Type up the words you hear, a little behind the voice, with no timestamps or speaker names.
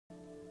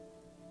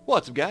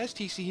What's up guys,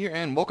 TC here,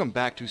 and welcome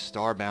back to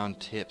Starbound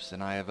Tips.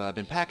 And I have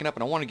been packing up,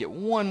 and I want to get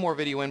one more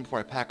video in before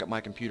I pack up my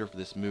computer for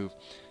this move.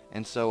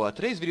 And so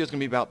today's video is going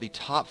to be about the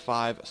top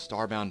 5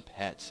 Starbound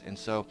pets. And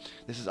so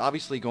this is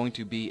obviously going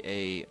to be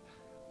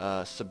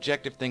a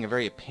subjective thing, a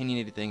very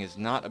opinionated thing. It's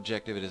not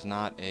objective, it is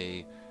not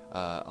a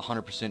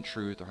 100%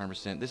 truth or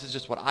 100%. This is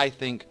just what I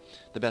think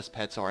the best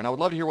pets are. And I would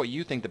love to hear what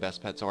you think the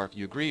best pets are. If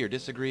you agree or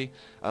disagree,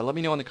 let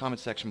me know in the comment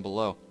section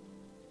below.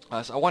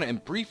 So I want to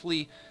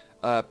briefly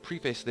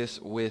preface this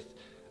with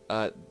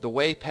the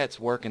way pets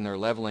work and their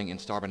leveling in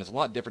Starbound is a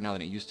lot different now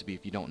than it used to be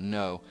if you don't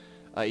know.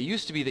 It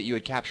used to be that you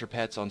would capture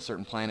pets on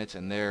certain planets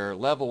and their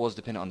level was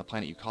dependent on the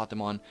planet you caught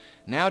them on.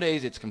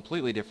 Nowadays it's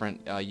completely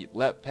different.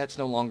 Pets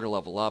no longer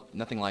level up,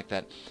 nothing like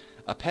that.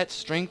 A pet's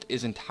strength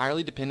is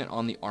entirely dependent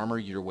on the armor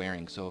you're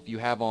wearing. So if you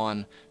have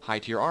on high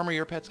tier armor,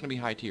 your pet's going to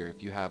be high tier.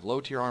 If you have low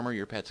tier armor,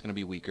 your pet's going to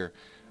be weaker.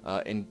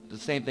 And the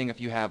same thing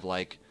if you have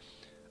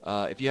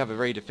if you have a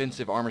very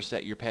defensive armor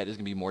set, your pet is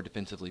going to be more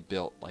defensively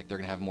built. Like they're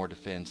going to have more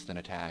defense than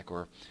attack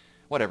or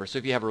whatever. So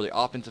if you have a really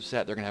offensive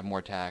set, they're going to have more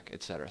attack,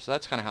 etc. So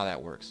that's kind of how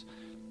that works.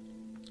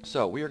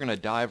 So we are going to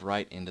dive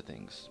right into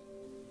things.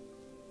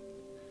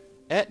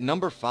 At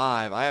number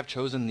 5, I have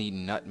chosen the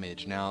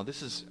Nutmidge. Now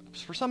this is,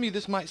 for some of you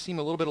this might seem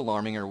a little bit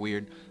alarming or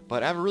weird,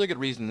 but I have a really good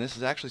reason. This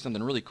is actually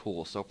something really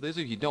cool. So for those of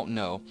you who don't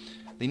know,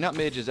 the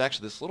Nutmidge is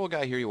actually this little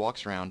guy here. He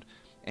walks around,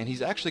 and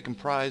he's actually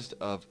comprised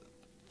of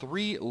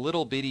 3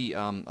 little bitty,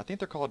 I think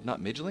they're called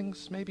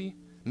nutmidgelings, maybe?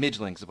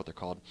 Midgelings is what they're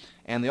called.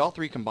 And they all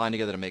 3 combine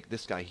together to make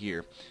this guy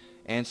here.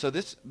 And so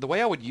the way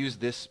I would use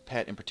this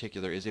pet in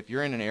particular is if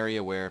you're in an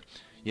area where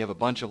you have a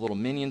bunch of little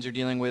minions you're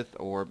dealing with,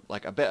 or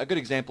like a good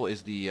example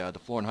is the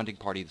Florin Hunting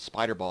Party, the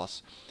spider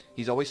boss.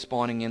 He's always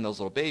spawning in those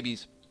little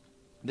babies.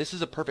 This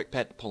is a perfect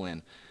pet to pull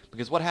in,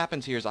 because what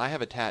happens here is I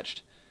have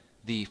attached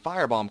the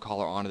firebomb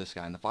collar onto this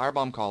guy, and the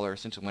firebomb collar,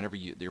 essentially whenever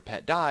your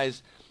pet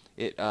dies,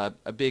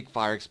 a big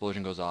fire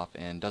explosion goes off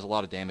and does a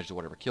lot of damage to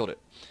whatever killed it.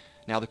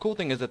 Now the cool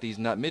thing is that these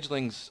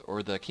nutmidgelings,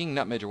 or the king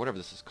nutmidge, or whatever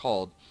this is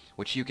called,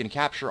 which you can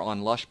capture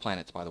on lush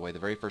planets, by the way, the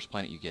very first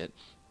planet you get,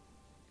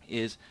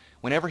 is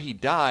whenever he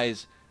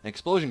dies, an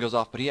explosion goes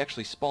off, but he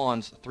actually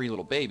spawns 3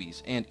 little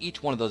babies, and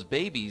each one of those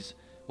babies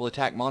will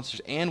attack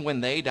monsters, and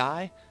when they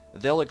die,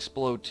 they'll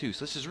explode too.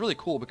 So this is really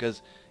cool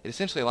because it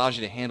essentially allows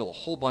you to handle a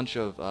whole bunch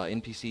of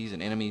NPCs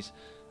and enemies.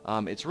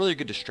 It's really a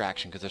good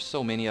distraction because there's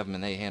so many of them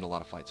and they handle a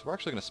lot of fights. So we're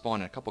actually going to spawn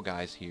in a couple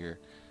guys here.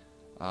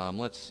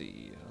 Let's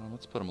see.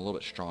 Let's put them a little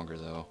bit stronger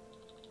though.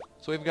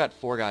 So we've got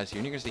 4 guys here,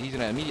 and you can see he's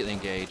going to immediately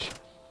engage.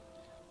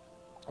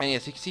 And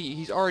yes, you can see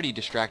he's already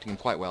distracting him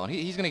quite well, and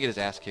he's going to get his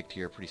ass kicked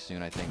here pretty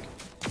soon, I think.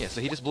 Yeah,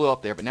 so he just blew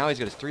up there, but now he's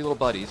got his 3 little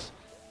buddies,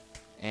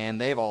 and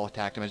they've all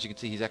attacked him. As you can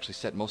see, he's actually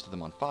set most of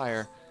them on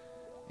fire.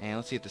 And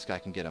let's see if this guy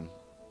can get him.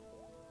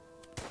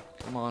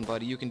 Come on,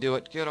 buddy, you can do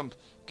it. Get him.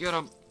 Get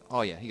him.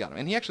 Oh yeah, he got him,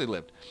 and he actually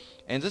lived.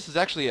 And this is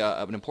actually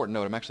an important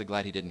note. I'm actually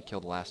glad he didn't kill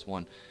the last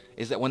one.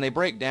 Is that when they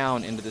break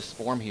down into this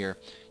form here,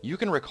 you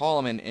can recall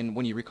him, and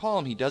when you recall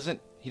him, he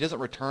doesn't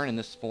return in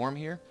this form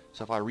here.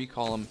 So if I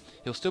recall him,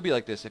 he'll still be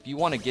like this. If you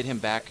want to get him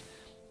back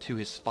to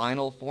his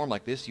final form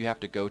like this, you have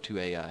to go to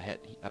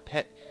a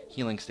pet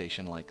healing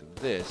station like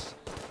this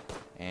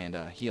and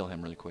heal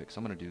him really quick. So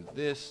I'm going to do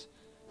this,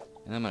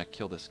 and I'm going to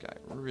kill this guy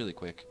really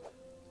quick.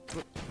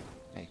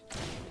 Hey,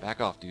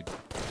 back off, dude.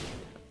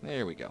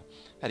 There we go.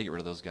 Had to get rid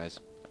of those guys.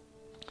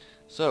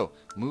 So,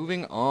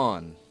 moving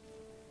on.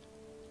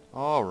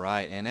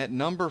 Alright, and at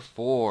number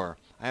 4,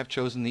 I have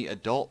chosen the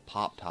Adult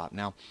Pop Top.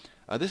 Now,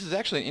 this is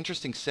actually an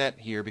interesting set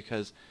here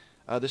because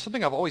there's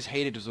something I've always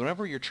hated is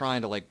whenever you're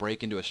trying to like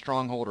break into a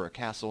stronghold or a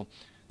castle,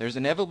 there's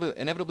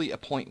inevitably a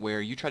point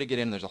where you try to get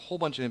in, there's a whole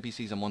bunch of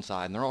NPCs on one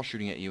side, and they're all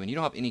shooting at you, and you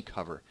don't have any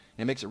cover.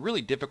 And it makes it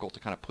really difficult to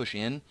kind of push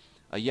in.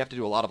 You have to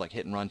do a lot of like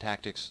hit and run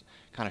tactics,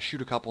 kind of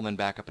shoot a couple and then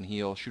back up and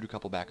heal, shoot a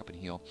couple, back up and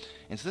heal.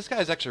 And so this guy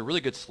is actually a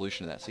really good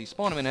solution to that. So you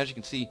spawn him in, as you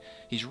can see,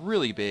 he's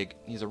really big.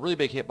 He has a really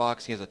big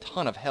hitbox. He has a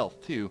ton of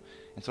health too.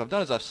 And so what I've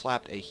done is I've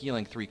slapped a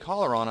healing 3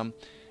 collar on him.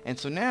 And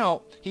so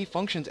now he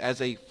functions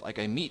as a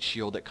meat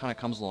shield that kind of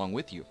comes along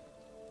with you.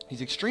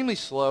 He's extremely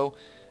slow,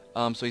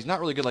 so he's not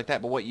really good like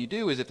that. But what you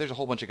do is if there's a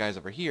whole bunch of guys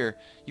over here,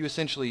 you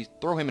essentially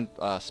throw him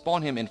and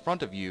spawn him in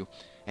front of you,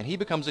 and he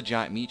becomes a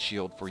giant meat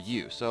shield for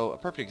you. So a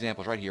perfect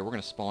example is right here. We're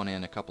going to spawn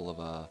in a couple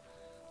of,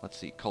 let's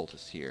see,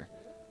 cultists here.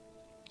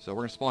 So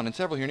we're going to spawn in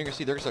several here, and you're going to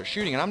see they're going to start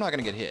shooting, and I'm not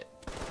going to get hit.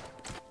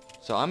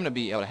 So I'm going to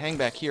be able to hang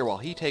back here while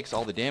he takes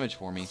all the damage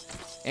for me,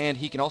 and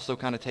he can also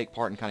kind of take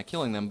part in kind of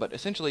killing them. But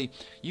essentially,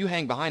 you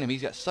hang behind him.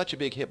 He's got such a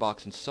big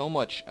hitbox and so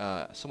much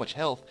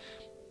health,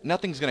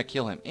 nothing's going to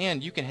kill him.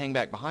 And you can hang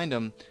back behind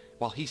him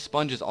while he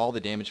sponges all the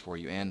damage for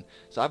you. And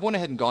so I've went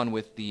ahead and gone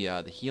with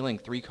the healing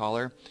 3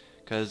 collar.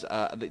 Because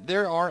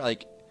there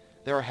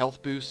are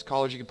health boost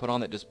collars you can put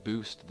on that just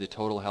boost the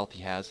total health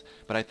he has,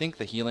 but I think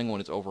the healing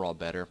one is overall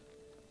better,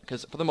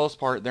 because for the most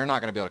part they're not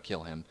going to be able to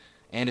kill him,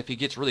 and if he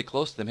gets really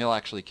close to them he'll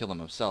actually kill them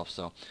himself.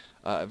 So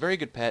a very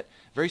good pet,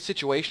 very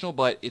situational,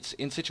 but it's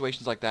in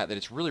situations like that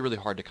it's really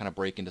hard to kind of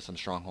break into some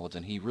strongholds,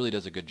 and he really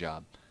does a good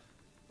job.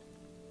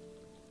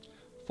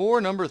 For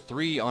number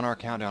 3 on our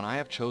countdown, I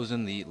have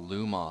chosen the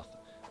Lumoth.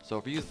 So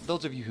for you,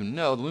 those of you who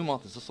know, the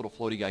Lumoth is this little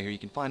floaty guy here. You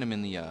can find him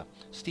in the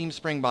steam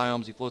spring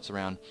biomes. He floats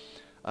around.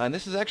 And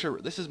this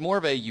is more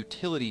of a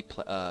utility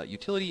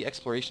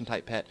exploration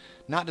type pet,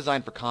 not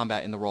designed for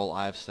combat in the role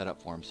I've set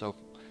up for him. So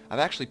I've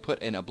actually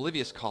put an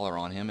oblivious collar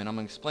on him, and I'm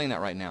going to explain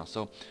that right now.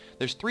 So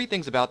there's 3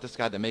 things about this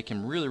guy that make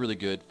him really, really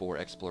good for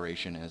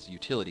exploration as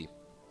utility.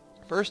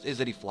 First is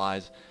that he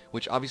flies,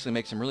 which obviously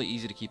makes him really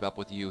easy to keep up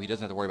with you. He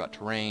doesn't have to worry about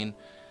terrain.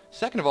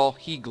 Second of all,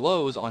 he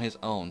glows on his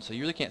own. So you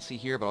really can't see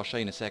here, but I'll show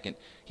you in a second.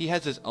 He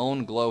has his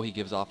own glow he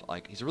gives off.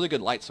 Like, he's a really good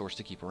light source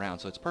to keep around,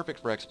 so it's perfect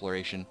for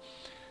exploration.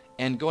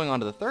 And going on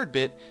to the third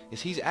bit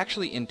is he's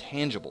actually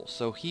intangible.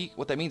 So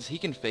what that means is he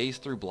can phase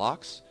through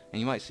blocks, and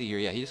you might see here,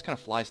 yeah, he just kind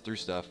of flies through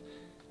stuff.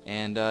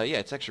 And yeah,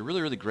 it's actually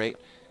really, really great.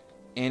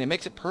 And it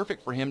makes it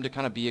perfect for him to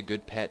kind of be a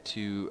good pet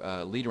to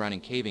lead around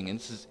in caving. And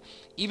this is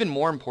even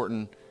more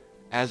important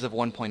as of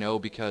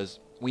 1.0 because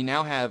we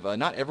now have,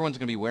 not everyone's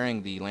going to be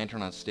wearing the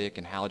Lantern on Stick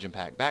and Halogen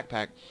Pack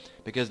backpack,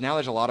 because now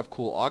there's a lot of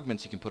cool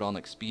augments you can put on,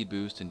 like speed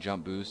boost and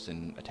jump boost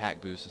and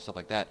attack boost and stuff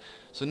like that.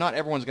 So not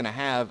everyone's going to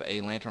have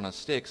a Lantern on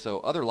Stick,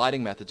 so other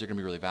lighting methods are going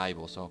to be really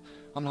valuable. So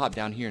I'm going to hop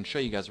down here and show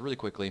you guys really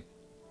quickly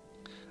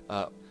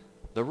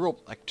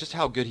just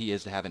how good he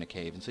is to have in a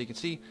cave. And so you can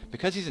see,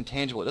 because he's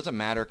intangible, it doesn't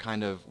matter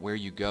kind of where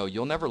you go,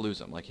 you'll never lose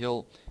him. Like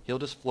he'll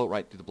just float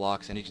right through the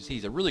blocks, and you can see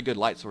he's a really good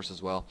light source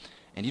as well.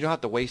 And you don't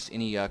have to waste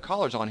any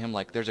collars on him.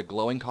 Like there's a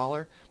glowing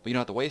collar, but you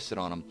don't have to waste it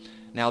on him.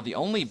 Now the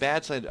only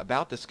bad side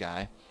about this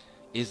guy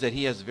is that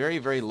he has very,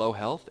 very low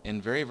health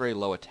and very, very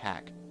low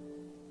attack.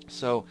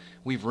 So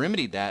we've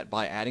remedied that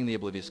by adding the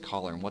Oblivious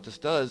Collar. And what this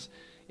does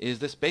is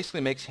this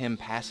basically makes him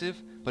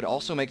passive, but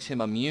also makes him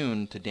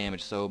immune to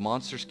damage. So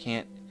monsters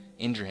can't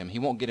injure him. He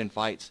won't get in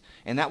fights.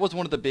 And that was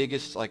one of the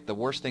biggest, like the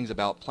worst things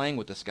about playing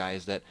with this guy,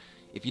 is that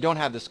if you don't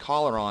have this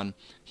collar on,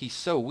 he's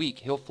so weak.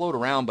 He'll float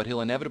around, but he'll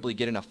inevitably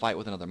get in a fight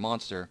with another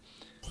monster,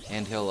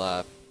 and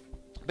he'll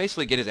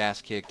basically get his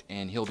ass kicked,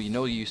 and he'll be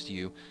no use to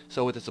you.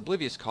 So with this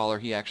Oblivious Collar,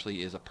 he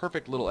actually is a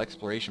perfect little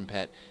exploration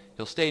pet.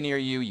 He'll stay near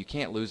you. You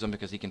can't lose him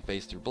because he can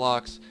phase through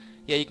blocks.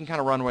 Yeah, you can kind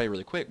of run away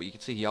really quick, but you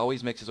can see he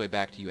always makes his way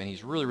back to you, and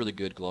he's really, really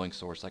good glowing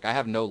source. Like I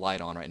have no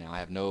light on right now. I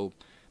have no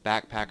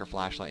backpack or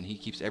flashlight, and he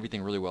keeps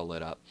everything really well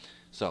lit up.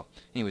 So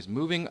anyways,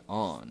 moving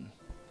on.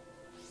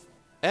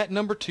 At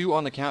number 2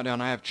 on the countdown,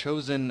 I have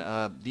chosen,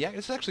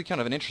 it's actually kind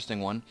of an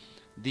interesting one.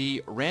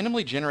 The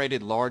randomly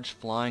generated large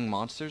flying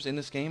monsters in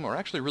this game are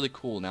actually really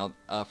cool. Now,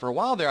 for a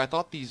while there, I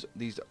thought these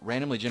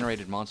randomly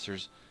generated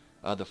monsters,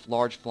 the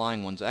large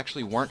flying ones,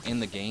 actually weren't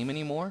in the game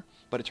anymore.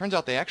 But it turns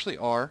out they actually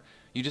are.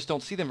 You just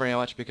don't see them very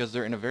much because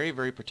they're in a very,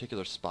 very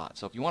particular spot.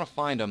 So if you want to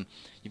find them,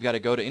 you've got to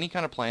go to any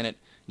kind of planet.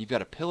 You've got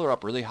to pillar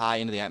up really high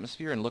into the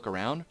atmosphere and look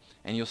around.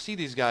 And you'll see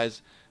these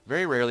guys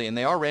very rarely, and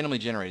they are randomly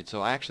generated.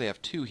 So I actually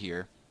have 2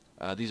 here.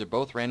 These are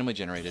both randomly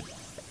generated.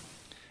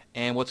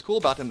 And what's cool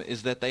about them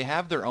is that they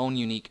have their own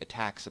unique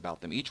attacks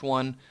about them. Each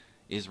one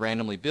is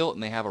randomly built,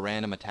 and they have a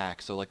random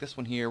attack. So like this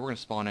one here, we're going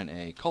to spawn in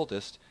a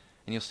cultist,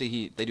 and you'll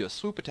see they do a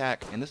swoop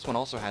attack, and this one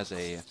also has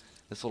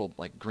this little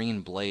like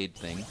green blade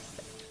thing.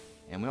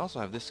 And we also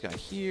have this guy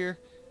here,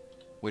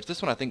 which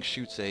this one I think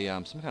shoots a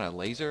some kind of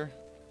laser.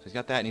 So he's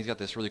got that, and he's got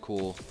this really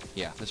cool,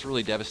 yeah, this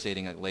really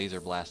devastating like, laser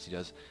blast he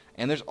does.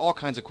 And there's all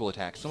kinds of cool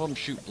attacks. Some of them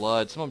shoot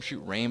blood, some of them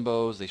shoot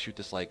rainbows, they shoot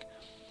this like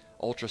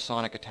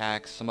ultrasonic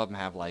attacks. Some of them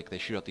have like, they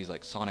shoot out these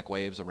like sonic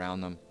waves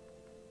around them.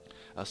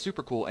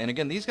 Super cool. And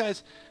again, these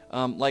guys,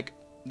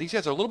 these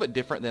guys are a little bit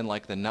different than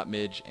like the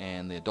Nutmidge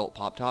and the Adult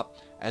Pop Top,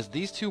 as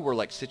these two were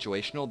like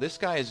situational. This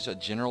guy is just a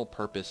general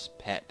purpose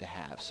pet to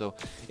have. So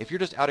if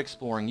you're just out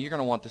exploring, you're going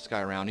to want this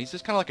guy around. He's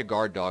just kind of like a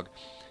guard dog.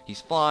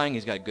 He's flying,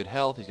 he's got good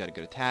health, he's got a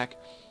good attack,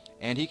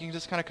 and he can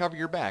just kind of cover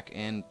your back.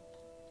 And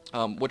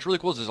what's really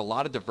cool is there's a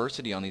lot of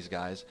diversity on these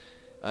guys.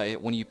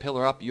 When you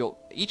pillar up,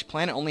 each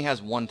planet only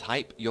has one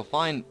type. You'll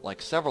find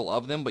like several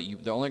of them, but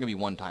they're only going to be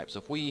one type. So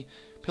if we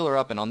pillar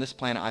up and on this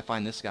planet I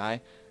find this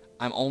guy,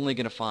 I'm only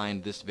going to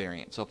find this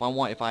variant. So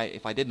if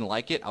I didn't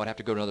like it, I would have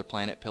to go to another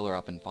planet, pillar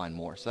up, and find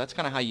more. So that's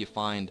kind of how you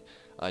find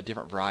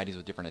different varieties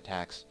with different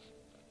attacks.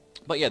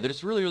 But yeah, they're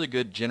just really, really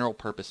good general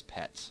purpose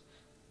pets.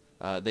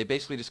 They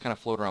basically just kind of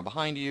float around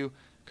behind you,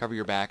 cover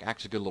your back,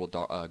 act as a good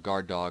little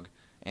guard dog.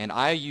 And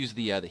I use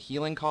the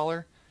healing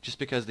collar, just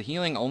because the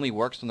healing only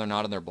works when they're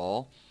not in their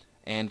ball.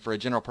 And for a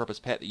general purpose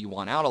pet that you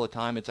want out all the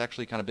time, it's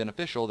actually kind of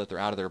beneficial that they're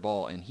out of their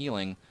ball and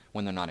healing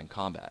when they're not in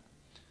combat.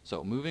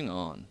 So moving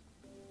on.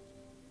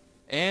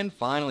 And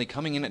finally,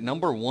 coming in at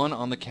number 1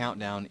 on the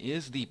countdown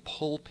is the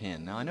pull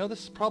pin. Now I know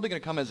this is probably going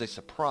to come as a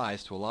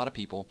surprise to a lot of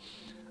people.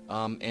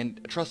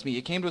 And trust me,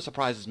 it came to a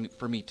surprise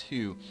for me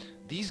too.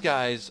 These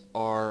guys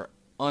are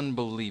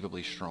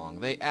unbelievably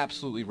strong. They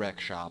absolutely wreck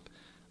shop.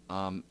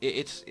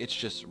 It's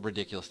just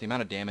ridiculous the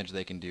amount of damage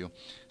they can do.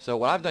 So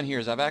what I've done here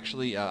is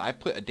I've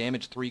put a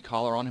damage 3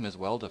 collar on him as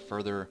well to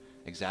further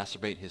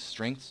exacerbate his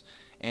strengths.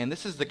 And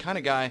this is the kind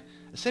of guy,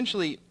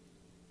 essentially,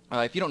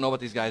 if you don't know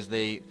about these guys,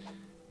 these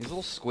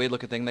little squid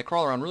looking thing, they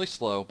crawl around really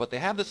slow, but they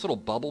have this little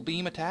bubble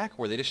beam attack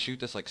where they just shoot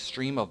this like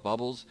stream of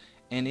bubbles,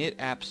 and it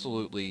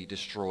absolutely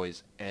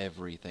destroys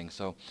everything.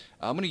 So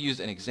I'm going to use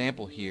an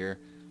example here.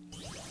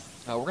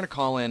 We're going to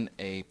call in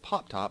a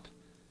Pop Top.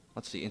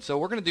 Let's see, and so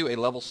we're going to do a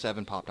level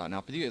 7 Pop Top. Now,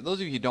 for those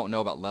of you who don't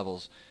know about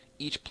levels,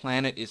 each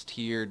planet is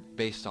tiered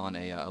based on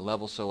a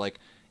level. So like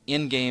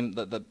in-game,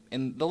 the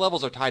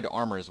levels are tied to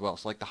armor as well.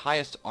 So like the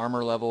highest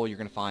armor level you're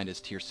going to find is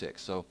tier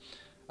 6. So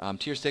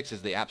tier 6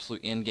 is the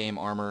absolute in-game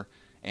armor,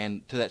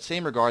 and to that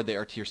same regard, they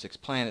are tier 6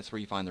 planets where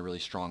you find the really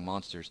strong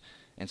monsters.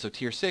 And so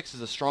tier 6 is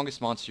the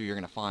strongest monster you're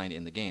going to find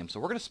in the game. So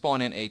we're going to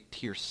spawn in a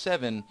tier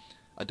 7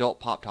 adult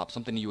Pop Top,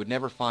 something you would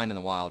never find in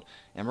the wild,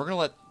 and we're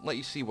going to let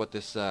you see what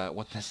this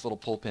little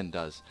pull pin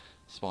does.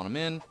 Spawn him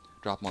in,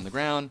 drop him on the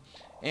ground,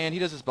 and he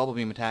does this bubble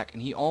beam attack,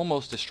 and he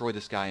almost destroyed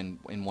this guy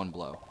in one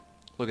blow.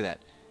 Look at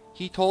that.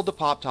 He told the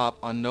Pop Top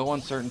on no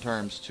uncertain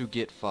terms to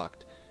get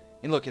fucked.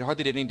 And look, it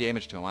hardly did any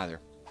damage to him either.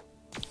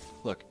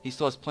 Look, he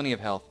still has plenty of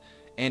health,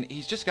 and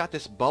he's just got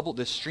this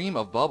stream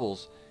of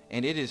bubbles,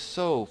 and it is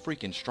so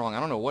freaking strong. I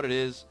don't know what it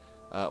is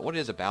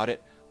about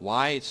it,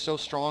 why it's so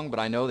strong, but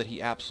I know that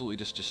he absolutely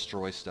just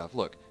destroys stuff.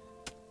 Look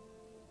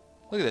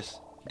at this.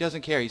 He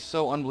doesn't care. He's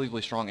so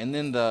unbelievably strong. And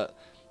then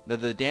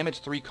the damage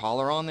 3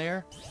 collar on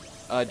there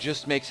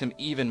just makes him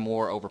even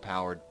more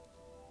overpowered.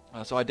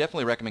 So I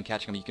definitely recommend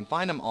catching them. You can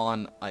find them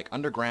on like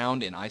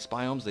underground in ice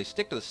biomes. They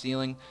stick to the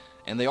ceiling,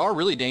 and they are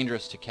really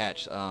dangerous to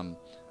catch.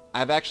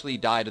 I've actually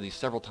died to these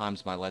several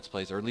times in my Let's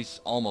Plays, or at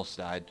least almost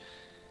died.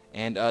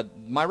 And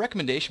my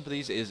recommendation for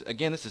these is,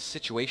 again, this is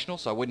situational,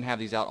 so I wouldn't have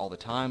these out all the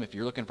time. If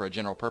you're looking for a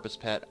general purpose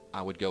pet,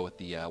 I would go with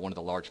the one of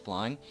the large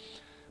flying.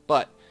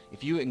 But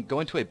if you go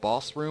into a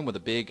boss room with a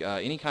big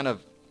any kind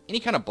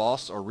of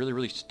boss or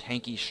really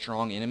tanky,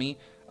 strong enemy,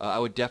 I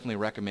would definitely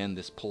recommend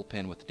this pull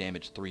pin with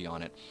damage 3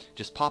 on it.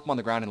 Just pop him on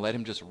the ground and let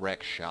him just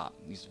wreck shop.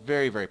 He's a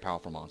very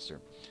powerful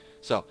monster.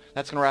 So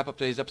that's gonna wrap up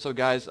today's episode,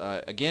 guys.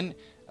 Again.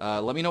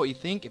 Let me know what you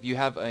think. If you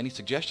have any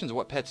suggestions of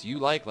what pets you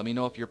like, let me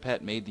know if your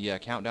pet made the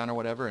countdown or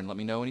whatever, and let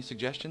me know any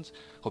suggestions.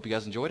 Hope you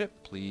guys enjoyed it.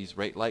 Please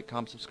rate, like,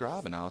 comment,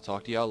 subscribe, and I'll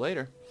talk to y'all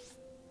later.